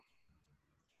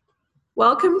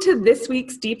Welcome to this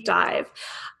week's deep dive.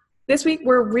 This week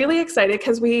we're really excited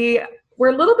because we're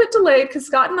a little bit delayed because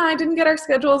Scott and I didn't get our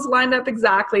schedules lined up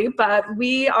exactly, but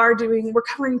we're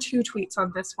covering two tweets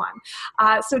on this one.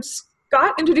 So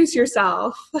Scott, introduce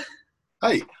yourself.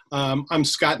 Hi, I'm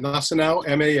Scott Nassanow,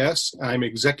 MAS. I'm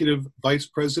Executive Vice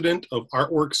President of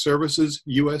Artwork Services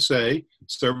USA,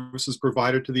 services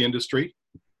provider to the industry,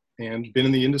 and been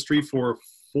in the industry for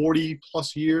 40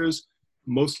 plus years,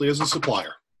 mostly as a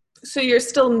supplier. So you're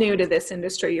still new to this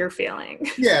industry, you're feeling?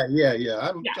 Yeah.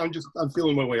 I'm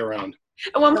feeling my way around.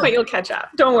 At one point you'll catch up,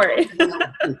 don't worry.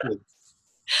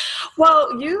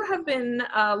 Well, you have been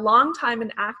a long time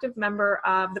and active member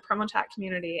of the PromoChat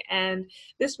community, and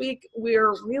this week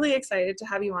we're really excited to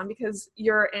have you on because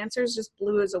your answers just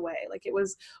blew us away. Like, it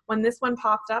was when this one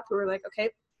popped up, we were like,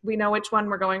 okay, we know which one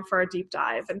we're going for a deep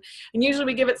dive. And usually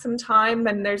we give it some time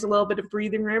and there's a little bit of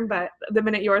breathing room, but the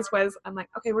minute yours was, I'm like,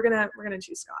 okay, we're gonna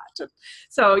choose Scott.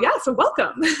 So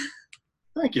welcome.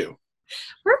 Thank you.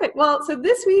 Perfect. Well, so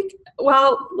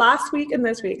last week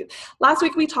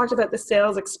we talked about the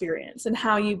sales experience and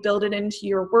how you build it into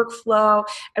your workflow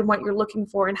and what you're looking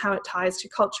for and how it ties to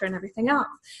culture and everything else.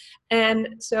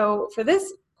 And so for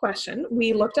this question,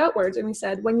 we looked outwards and we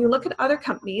said, when you look at other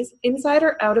companies, inside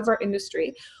or out of our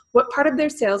industry, what part of their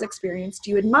sales experience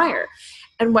do you admire?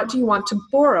 And what do you want to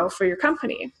borrow for your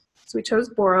company? So we chose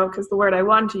borrow because the word I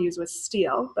wanted to use was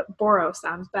steal, but borrow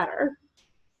sounds better.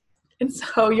 And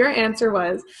so your answer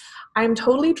was, I am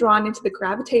totally drawn into the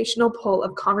gravitational pull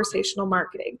of conversational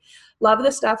marketing. Love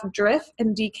the stuff Drift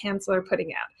and DCancel are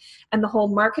putting out. And the whole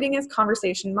marketing is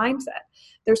conversation mindset.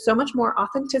 There's so much more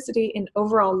authenticity in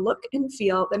overall look and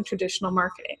feel than traditional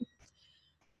marketing.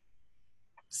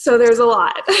 So there's a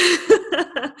lot.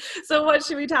 So what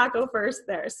should we tackle first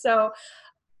there? So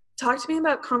talk to me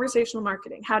about conversational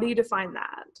marketing. How do you define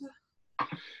that?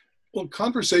 Well,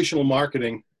 conversational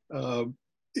marketing,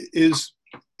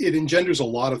 it engenders a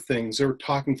lot of things. They're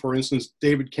talking, for instance,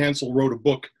 David Cancel wrote a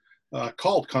book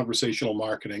called Conversational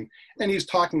Marketing, and he's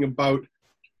talking about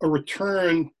a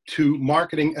return to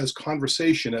marketing as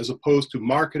conversation as opposed to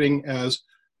marketing as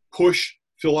push,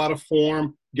 fill out a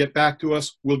form, get back to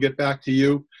us, we'll get back to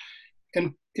you,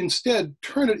 and instead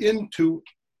turn it into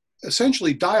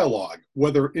essentially dialogue,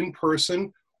 whether in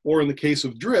person or in the case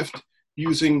of Drift,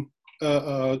 using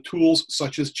tools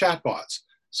such as chatbots.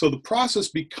 So the process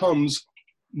becomes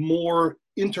more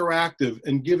interactive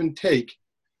and give and take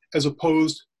as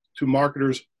opposed to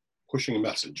marketers pushing a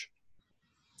message.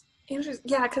 Interesting.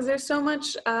 Yeah, because there's so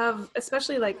much of,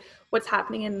 especially like what's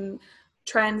happening in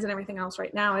trends and everything else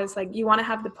right now is like you want to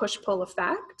have the push-pull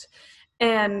effect.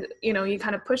 And, you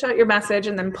kind of push out your message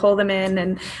and then pull them in.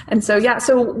 And so, yeah.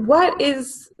 So what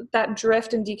is that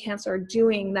Drift and DCancel are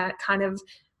doing that kind of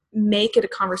make it a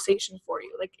conversation for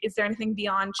you? Like, is there anything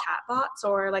beyond chatbots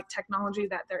or like technology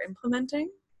that they're implementing?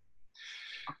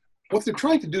 What they're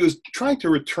trying to do is trying to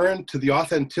return to the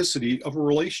authenticity of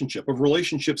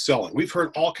relationship selling. We've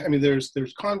heard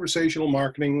there's conversational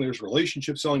marketing, there's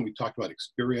relationship selling. We talked about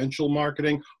experiential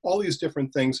marketing, all these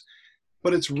different things,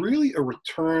 but it's really a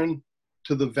return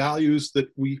to the values that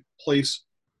we place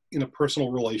in a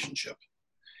personal relationship.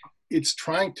 It's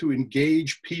trying to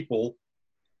engage people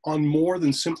on more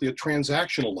than simply a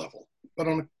transactional level, but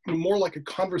on a more like a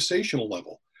conversational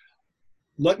level.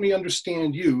 Let me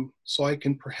understand you so I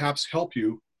can perhaps help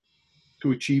you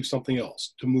to achieve something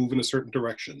else, to move in a certain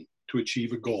direction, to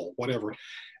achieve a goal, whatever,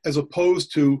 as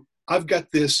opposed to, I've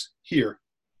got this here,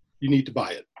 you need to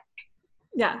buy it.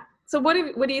 Yeah. So what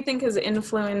do you think has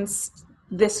influenced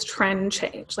this trend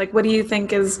change? Like, what do you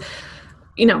think is,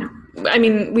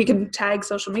 we can tag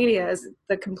social media as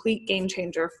the complete game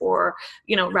changer for,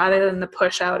 rather than the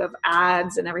push out of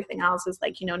ads and everything else is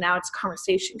like, now it's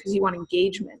conversation because you want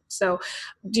engagement. So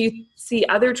do you see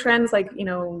other trends? Like,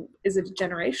 is it a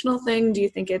generational thing? Do you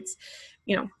think it's,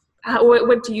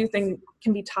 what do you think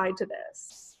can be tied to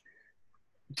this?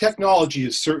 Technology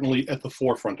is certainly at the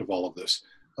forefront of all of this.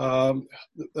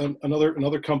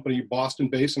 Another company,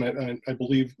 Boston-based, and I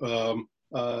believe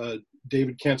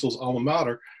David Cancel's alma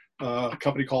mater, a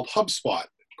company called HubSpot,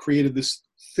 created this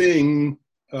thing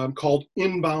called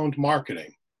inbound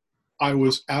marketing. I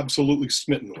was absolutely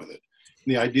smitten with it.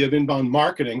 And the idea of inbound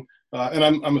marketing, and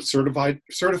I'm a certified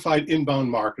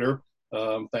inbound marketer,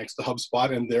 thanks to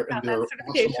HubSpot and their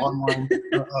awesome online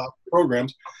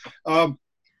programs.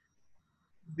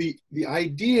 The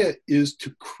idea is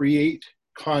to create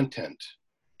content,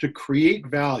 to create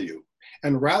value,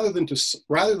 and rather than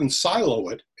silo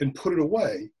it and put it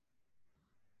away,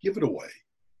 give it away.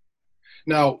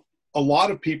 Now, a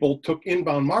lot of people took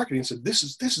inbound marketing and said, this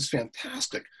is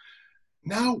fantastic.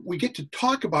 now we get to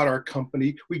talk about our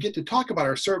company, we get to talk about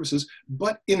our services,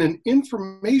 but in an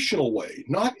informational way,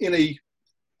 not in a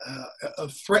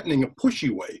threatening, a pushy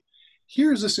way.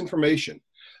 Here's this information.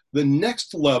 The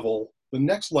next level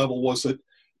was that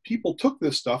people took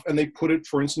this stuff and they put it,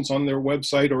 for instance, on their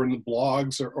website or in the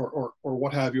blogs or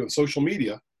what have you on social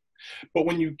media. But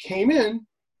when you came in,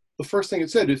 the first thing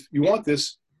it said, if you want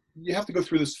this, you have to go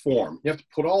through this form. You have to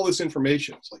put all this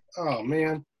information. It's like, oh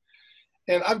man.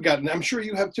 And I'm sure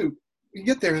you have too. You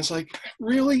get there and it's like,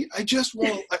 really? I just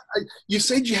want, you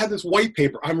said you had this white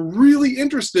paper. I'm really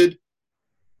interested,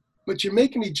 but you're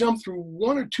making me jump through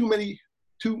one or too many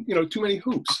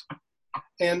hoops.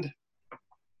 And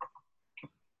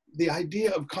the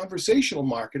idea of conversational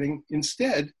marketing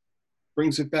instead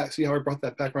brings it back. See how I brought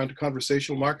that back around to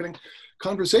conversational marketing?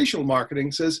 Conversational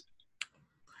marketing says,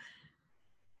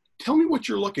 tell me what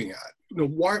you're looking at.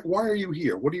 Why are you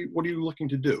here? What are you looking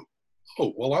to do?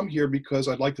 Oh, well, I'm here because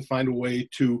I'd like to find a way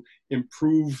to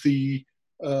improve the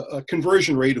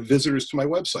conversion rate of visitors to my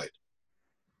website.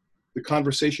 The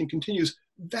conversation continues.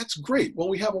 That's great. Well,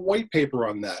 we have a white paper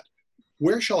on that.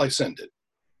 Where shall I send it?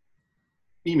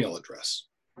 Email address.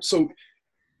 So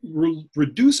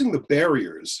reducing the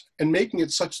barriers and making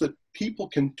it such that people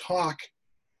can talk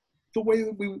the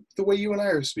way you and I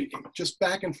are speaking, just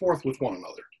back and forth with one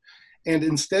another. And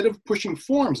instead of pushing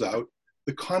forms out,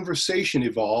 the conversation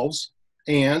evolves,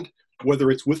 and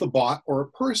whether it's with a bot or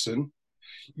a person,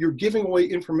 you're giving away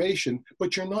information,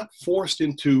 but you're not forced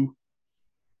into,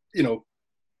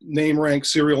 name, rank,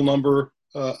 serial number,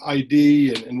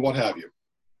 ID, and what have you.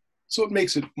 So it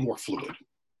makes it more fluid.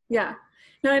 Yeah.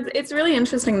 No, it's really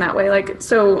interesting that way. Like,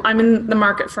 so I'm in the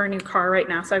market for a new car right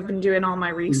now. So I've been doing all my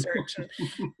research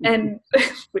and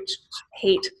which I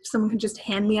hate. If someone could just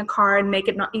hand me a car and make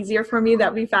it not easier for me,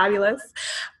 that'd be fabulous.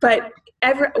 But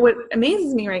what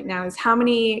amazes me right now is how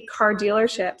many car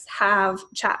dealerships have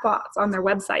chatbots on their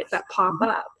website that pop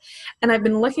up. And I've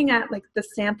been looking at like the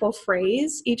sample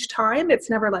phrase each time. It's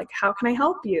never like, how can I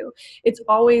help you? It's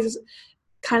always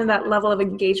kind of that level of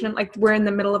engagement, like we're in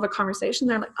the middle of a conversation.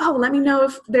 They're like, oh, let me know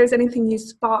if there's anything you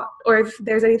spot or if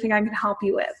there's anything I can help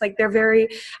you with. Like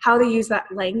how they use that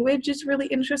language is really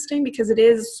interesting because it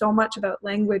is so much about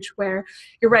language where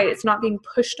you're right, it's not being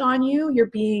pushed on you, you're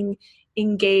being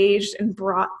engaged and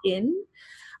brought in.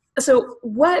 So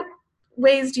what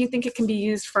ways do you think it can be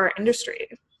used for our industry?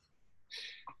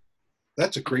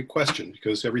 That's a great question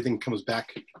because everything comes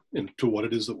back to what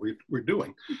it is that we're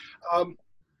doing.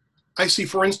 I see,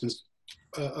 for instance,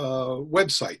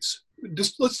 websites.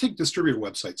 Let's take distributor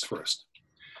websites first.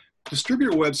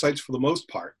 Distributor websites, for the most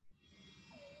part,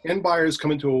 end buyers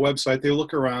come into a website, they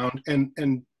look around,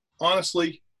 and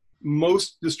honestly,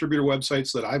 most distributor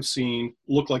websites that I've seen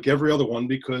look like every other one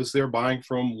because they're buying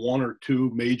from one or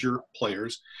two major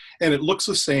players, and it looks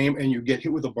the same, and you get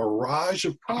hit with a barrage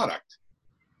of product.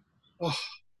 Oh,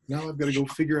 now I've got to go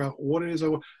figure out what it is I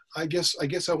want. I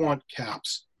guess I want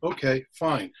caps. Okay,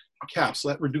 fine. Caps,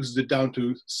 that reduces it down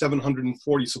to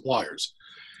 740 suppliers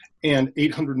and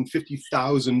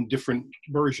 850,000 different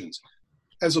versions,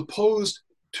 as opposed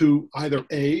to either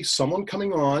someone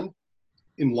coming on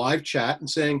in live chat and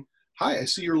saying, hi, I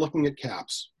see you're looking at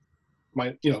caps.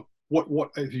 What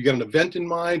if you got an event in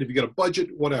mind, if you got a budget,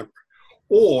 whatever.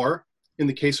 Or in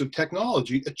the case of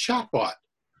technology, a chatbot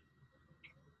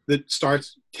that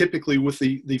starts typically with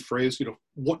the phrase,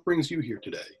 what brings you here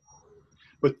today?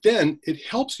 But then it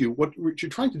helps you. What you're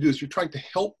trying to do is you're trying to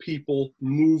help people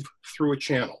move through a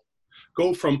channel.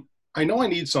 Go from, I know I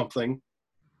need something,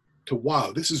 to,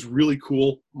 wow, this is really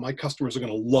cool. My customers are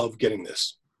going to love getting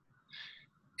this.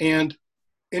 And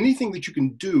anything that you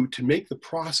can do to make the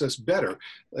process better,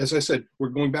 as I said, we're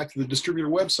going back to the distributor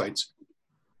websites.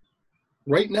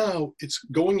 Right now, it's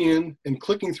going in and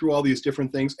clicking through all these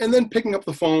different things and then picking up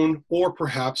the phone or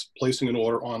perhaps placing an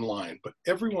order online. But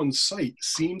everyone's site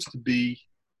seems to be,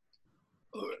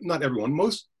 not everyone,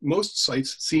 most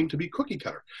sites seem to be cookie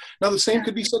cutter. Now, the same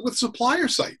could be said with supplier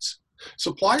sites.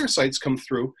 Supplier sites come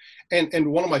through,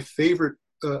 and one of my favorite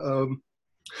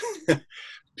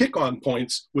pick-on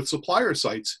points with supplier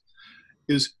sites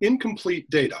is incomplete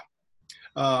data.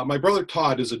 My brother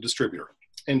Todd is a distributor,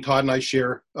 and Todd and I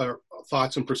share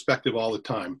thoughts and perspective all the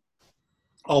time.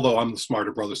 Although I'm the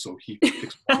smarter brother, so he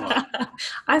picks one.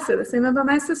 I say the same about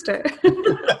my sister.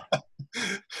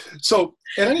 So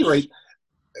at any rate,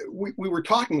 we were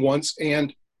talking once,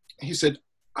 and he said,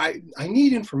 I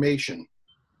need information.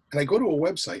 And I go to a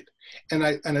website, and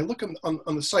I look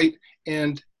on the site,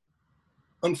 and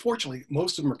unfortunately,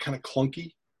 most of them are kind of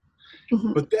clunky.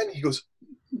 Mm-hmm. But then he goes,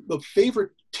 the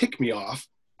favorite tick me off,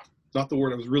 not the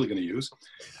word I was really going to use,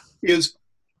 is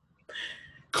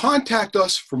Contact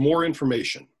us for more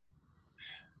information.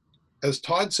 As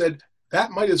Todd said,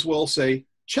 that might as well say,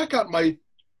 check out my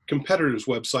competitor's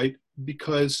website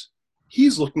because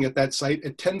he's looking at that site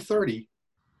at 10:30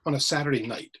 on a Saturday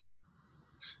night.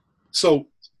 So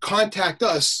contact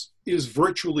us is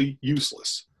virtually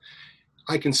useless.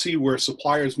 I can see where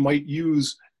suppliers might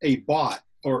use a bot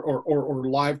or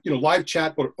live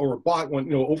chat or a bot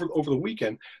over the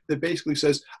weekend that basically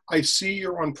says, I see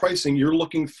you're on pricing, you're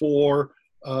looking for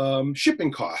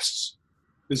shipping costs.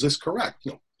 Is this correct?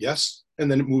 Yes. And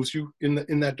then it moves you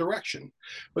in that direction.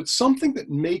 But something that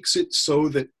makes it so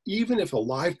that even if a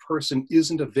live person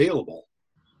isn't available,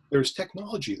 there's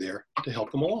technology there to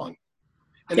help them along.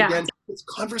 And again, it's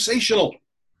conversational.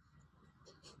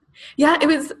 Yeah,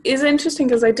 it's interesting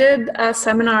because I did a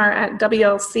seminar at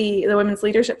WLC, the Women's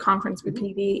Leadership Conference with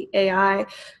PDAI,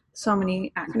 so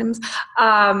many acronyms,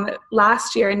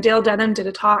 last year, and Dale Denham did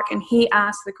a talk, and he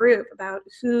asked the group about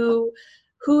who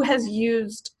has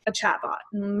used a chatbot,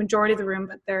 and the majority of the room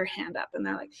put their hand up, and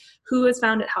they're like, who has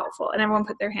found it helpful? And everyone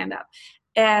put their hand up,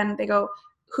 and they go,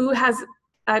 who has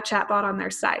a chatbot on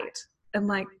their site? And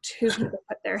like 2 people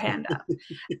put their hand up.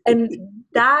 And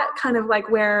that kind of like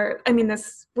we're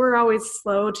always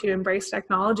slow to embrace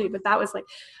technology, but that was like,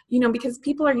 because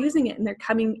people are using it and they're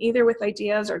coming either with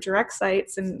ideas or direct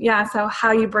sites. And so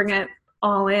how you bring it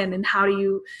all in and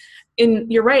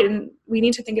you're right. And we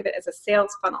need to think of it as a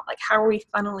sales funnel. Like, how are we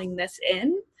funneling this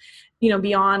in,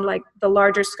 beyond like the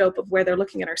larger scope of where they're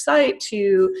looking at our site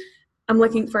to, I'm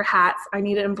looking for hats, I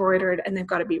need it embroidered, and they've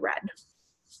got to be red.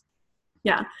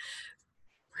 Yeah.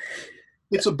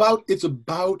 It's about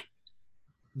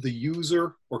the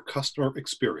user or customer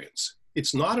experience.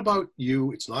 It's not about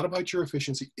you. It's not about your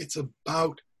efficiency. It's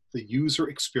about the user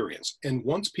experience. And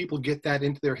once people get that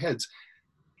into their heads,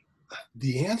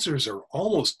 the answers are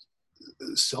almost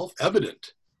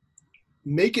self-evident.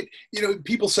 Make it,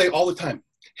 people say all the time,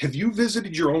 have you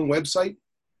visited your own website?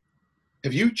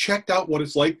 Have you checked out what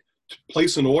it's like to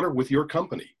place an order with your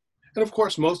company? And of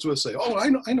course, most of us say, oh, I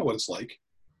know what it's like.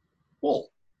 Well,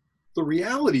 the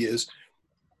reality is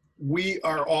we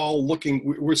are all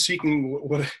we're seeking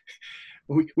what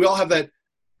we all have that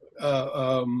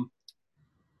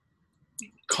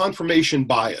confirmation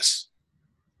bias.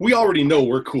 We already know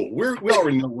we're cool. We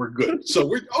already know we're good. So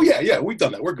we've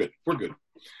done that. We're good.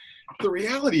 The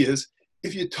reality is,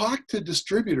 if you talk to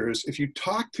distributors, if you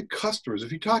talk to customers,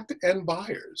 if you talk to end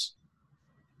buyers,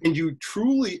 and you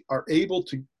truly are able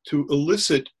to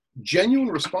elicit genuine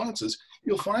responses,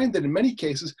 you'll find that in many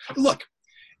cases, look,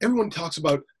 everyone talks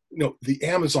about, the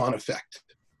Amazon effect.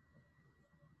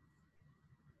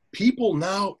 People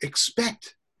now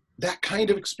expect that kind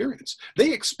of experience.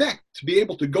 They expect to be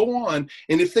able to go on,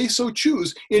 and if they so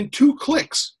choose, in 2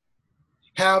 clicks,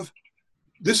 have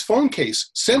this phone case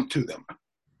sent to them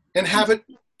and have it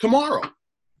tomorrow.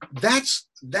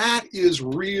 That is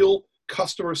real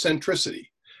customer centricity.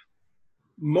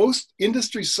 Most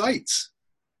industry sites,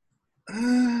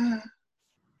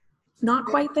 not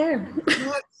quite there.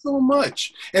 Not so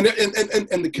much. And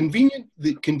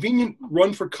the convenient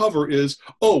run for cover is,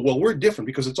 oh, well, we're different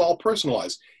because it's all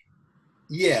personalized.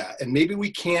 Yeah, and maybe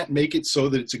we can't make it so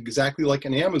that it's exactly like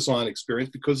an Amazon experience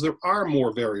because there are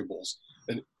more variables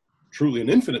and truly an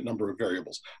infinite number of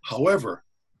variables. However,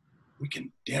 we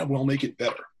can damn well make it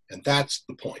better. And that's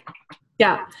the point.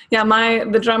 Yeah.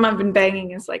 The drum I've been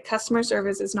banging is like, customer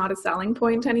service is not a selling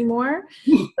point anymore.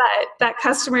 But that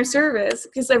customer service,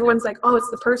 because everyone's like, oh, it's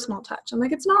the personal touch. I'm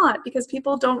like, it's not, because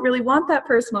people don't really want that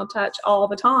personal touch all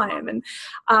the time. And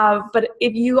but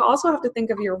if you also have to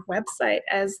think of your website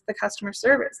as the customer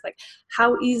service, like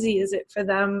how easy is it for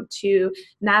them to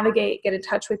navigate, get in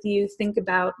touch with you, think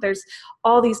about, there's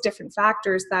all these different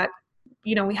factors that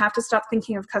we have to stop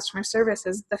thinking of customer service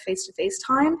as the face-to-face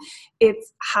time.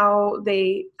 It's how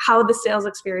the sales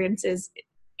experience is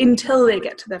until they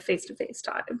get to the face-to-face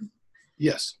time.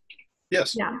 Yes. Yeah.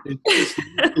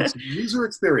 It's user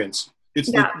experience.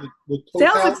 It's the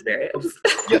sales experience.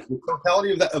 The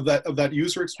totality of that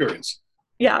user experience.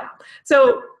 Yeah.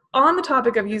 So on the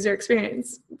topic of user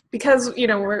experience, because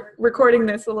we're recording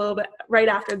this a little bit right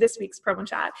after this week's promo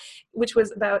chat, which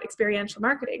was about experiential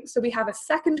marketing. So we have a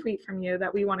second tweet from you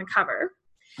that we want to cover.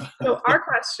 So our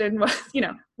question was,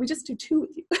 we just do 2 with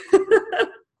you.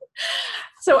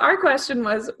 So our question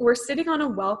was, we're sitting on a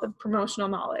wealth of promotional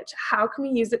knowledge. How can we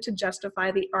use it to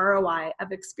justify the ROI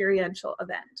of experiential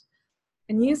event?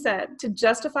 And you said, to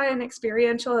justify an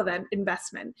experiential event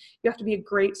investment, you have to be a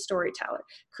great storyteller.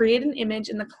 Create an image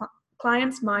in the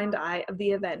client's mind eye of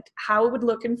the event, how it would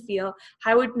look and feel,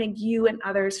 how it would make you and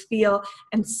others feel,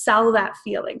 and sell that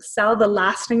feeling, sell the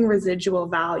lasting residual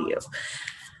value.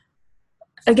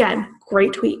 Again,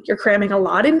 great tweet. You're cramming a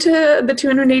lot into the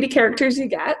 280 characters you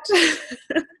get.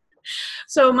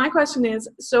 So my question is,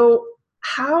 so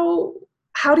what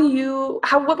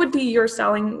would be your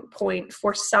selling point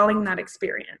for selling that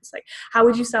experience? Like, how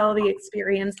would you sell the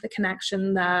experience, the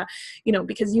connection,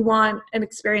 because you want an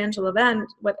experiential event,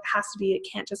 what it has to be, it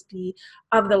can't just be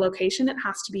of the location. It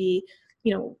has to be,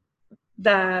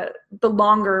 the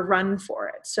longer run for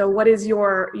it. So what is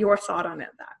your thought on it?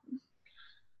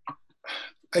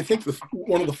 I think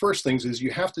one of the first things is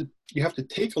you have to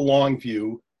take a long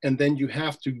view, and then you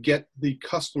have to get the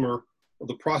customer or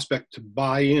the prospect to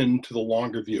buy into the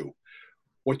longer view.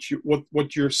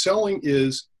 What you're selling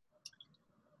is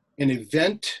an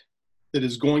event that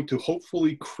is going to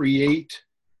hopefully create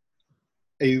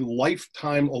a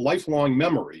lifelong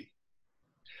memory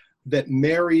that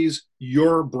marries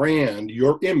your brand,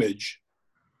 your image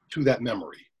to that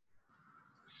memory.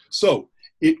 So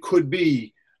it could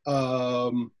be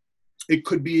a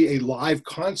live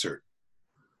concert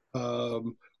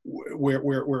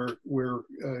where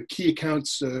key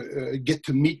accounts get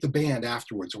to meet the band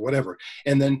afterwards or whatever,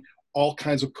 and then all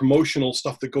kinds of promotional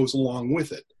stuff that goes along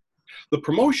with it. The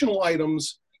promotional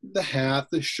items, the hat,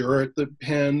 the shirt, the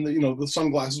pen, the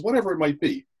sunglasses, whatever it might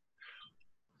be,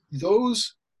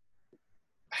 those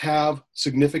have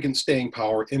significant staying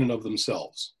power in and of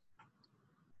themselves.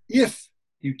 If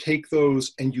you take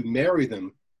those and you marry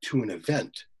them to an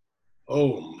event,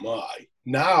 oh my,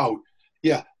 now,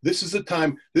 yeah, this is the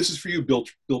time. This is for you, Bill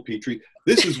Petrie.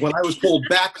 This is when I was pulled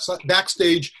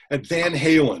backstage at Van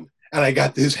Halen, and I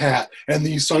got this hat and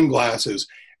these sunglasses,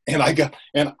 and I got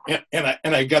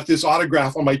I got this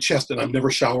autograph on my chest, and I'm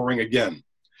never showering again.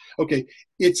 Okay,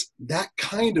 it's that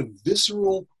kind of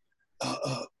visceral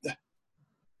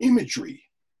imagery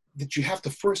that you have to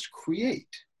first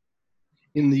create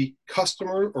in the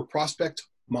customer or prospect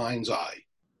mind's eye.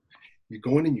 You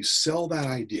go in and you sell that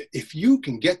idea. If you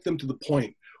can get them to the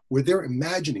point where they're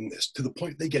imagining this, to the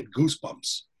point they get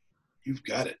goosebumps, you've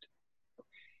got it.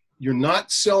 You're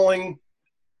not selling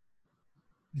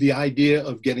the idea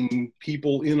of getting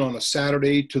people in on a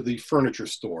Saturday to the furniture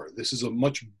store. This is a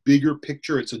much bigger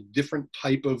picture. It's a different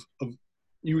type of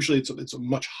usually it's a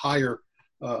much higher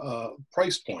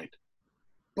price point.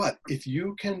 But if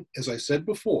you can, as I said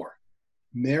before,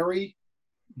 marry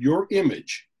your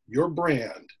image, your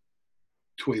brand,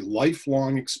 to a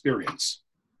lifelong experience,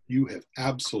 you have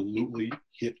absolutely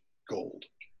hit gold.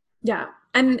 Yeah.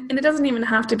 And it doesn't even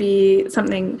have to be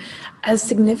something as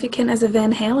significant as a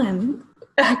Van Halen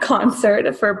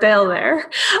concert for Bill there.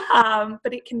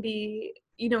 But it can be,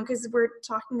 because we're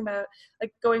talking about,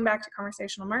 like, going back to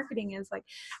conversational marketing is like,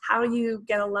 how do you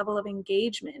get a level of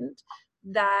engagement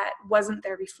that wasn't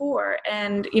there before?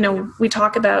 And, we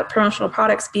talk about promotional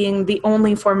products being the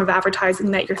only form of advertising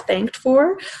that you're thanked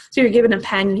for. So you're given a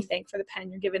pen, you thank for the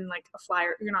pen. You're given like a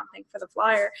flyer, you're not thanked for the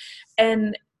flyer.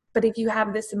 But if you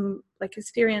have this like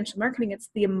experiential marketing, it's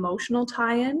the emotional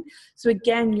tie-in. So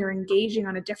again, you're engaging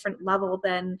on a different level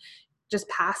than just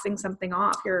passing something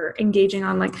off. You're engaging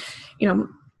on, like,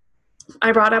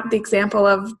 I brought up the example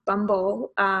of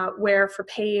Bumble, where for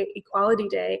Pay Equality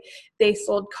Day, they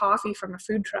sold coffee from a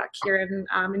food truck here in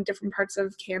different parts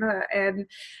of Canada, and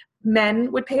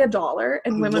men would pay $1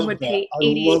 and women would pay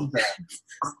 80. I love that.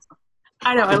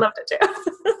 I know, I loved it too.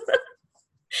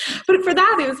 But for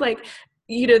that, it was like,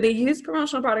 they use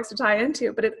promotional products to tie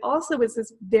into, but it also was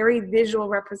this very visual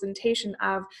representation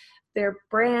of their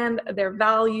brand, their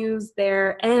values,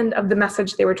 and of the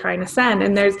message they were trying to send.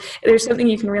 And there's something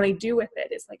you can really do with it.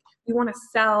 It's like, you want to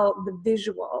sell the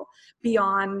visual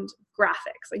beyond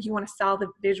graphics. Like, you want to sell the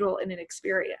visual in an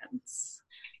experience.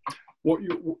 What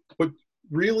you're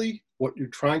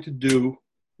trying to do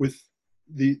with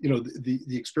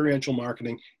the experiential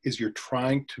marketing is you're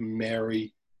trying to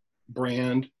marry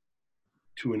brand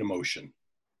to an emotion.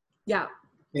 Yeah.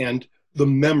 And the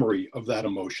memory of that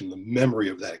emotion, the memory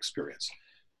of that experience.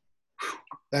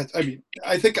 I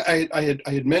think I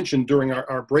had mentioned during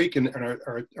our break and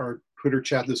our Twitter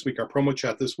chat this week, our promo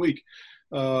chat this week,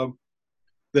 that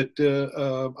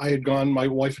I had gone. My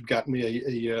wife had gotten me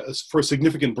for a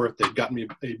significant birthday, got me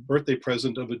a birthday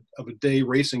present of a day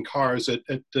racing cars at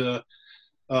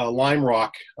Lime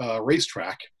Rock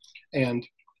racetrack, and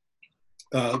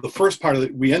the first part of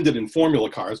it, we ended in formula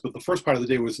cars, but the first part of the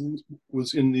day was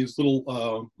in these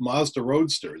little Mazda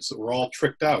Roadsters that were all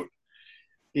tricked out.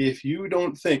 If you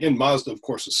don't think, and Mazda, of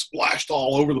course, is splashed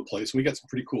all over the place, and we got some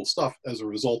pretty cool stuff as a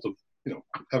result of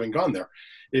having gone there.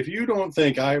 If you don't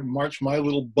think I marched my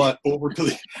little butt over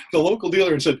to the local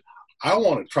dealer and said, I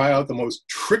want to try out the most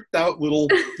tricked out little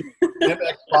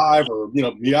MX-5 or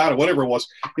Miata, whatever it was,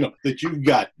 that you've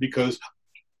got, because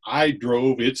I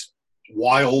drove its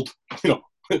wild,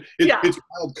 its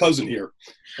wild cousin here.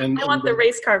 And I want the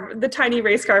race car, the tiny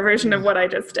race car version of what I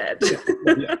just did.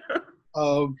 Yeah.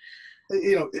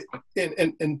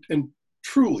 And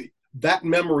truly, that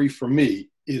memory for me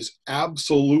is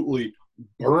absolutely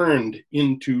burned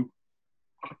into,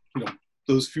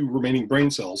 those few remaining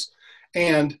brain cells.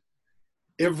 And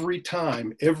every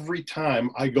time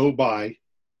I go by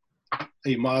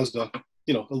a Mazda,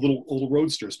 a little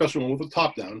roadster, especially one with a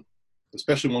top down,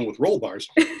 especially one with roll bars,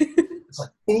 it's like,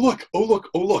 oh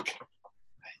look,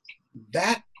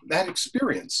 that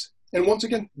experience. And once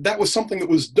again, that was something that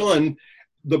was done.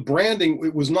 The branding,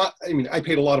 it was not, I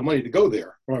paid a lot of money to go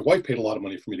there, or my wife paid a lot of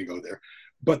money for me to go there,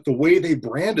 but the way they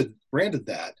branded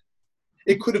that,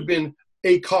 it could have been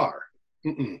a car.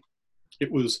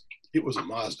 It was a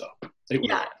Mazda. It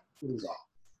was a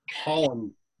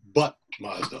Holland butt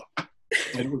Mazda.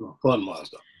 And it was a fun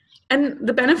Mazda. And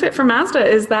the benefit for Mazda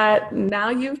is that now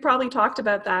you've probably talked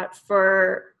about that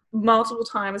for multiple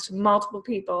times to multiple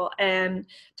people and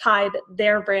tied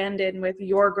their brand in with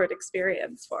your good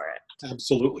experience for it.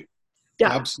 Absolutely.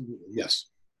 Yeah. Absolutely. Yes.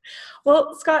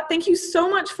 Well, Scott, thank you so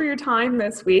much for your time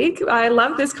this week. I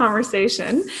love this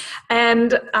conversation.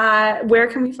 And where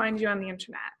can we find you on the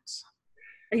internet?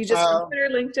 Are you just on Twitter,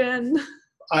 LinkedIn?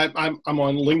 I'm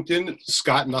on LinkedIn,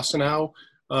 Scott Nussenau.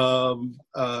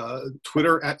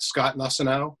 Twitter at Scott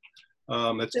Nussenau.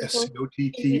 That's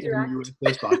SCOTTNUSS.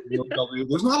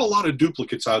 There's not a lot of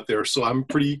duplicates out there, so I'm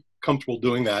pretty comfortable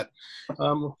doing that.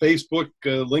 Facebook,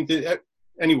 LinkedIn,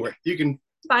 anywhere. You can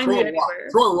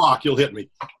throw a rock, you'll hit me.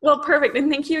 Well, perfect.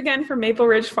 And thank you again for Maple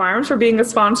Ridge Farms for being a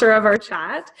sponsor of our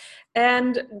chat.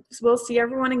 And we'll see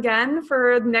everyone again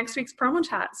for next week's promo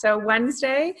chat. So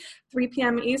Wednesday, 3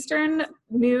 p.m. Eastern,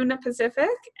 noon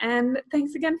Pacific. And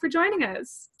thanks again for joining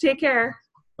us. Take care.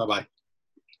 Bye-bye.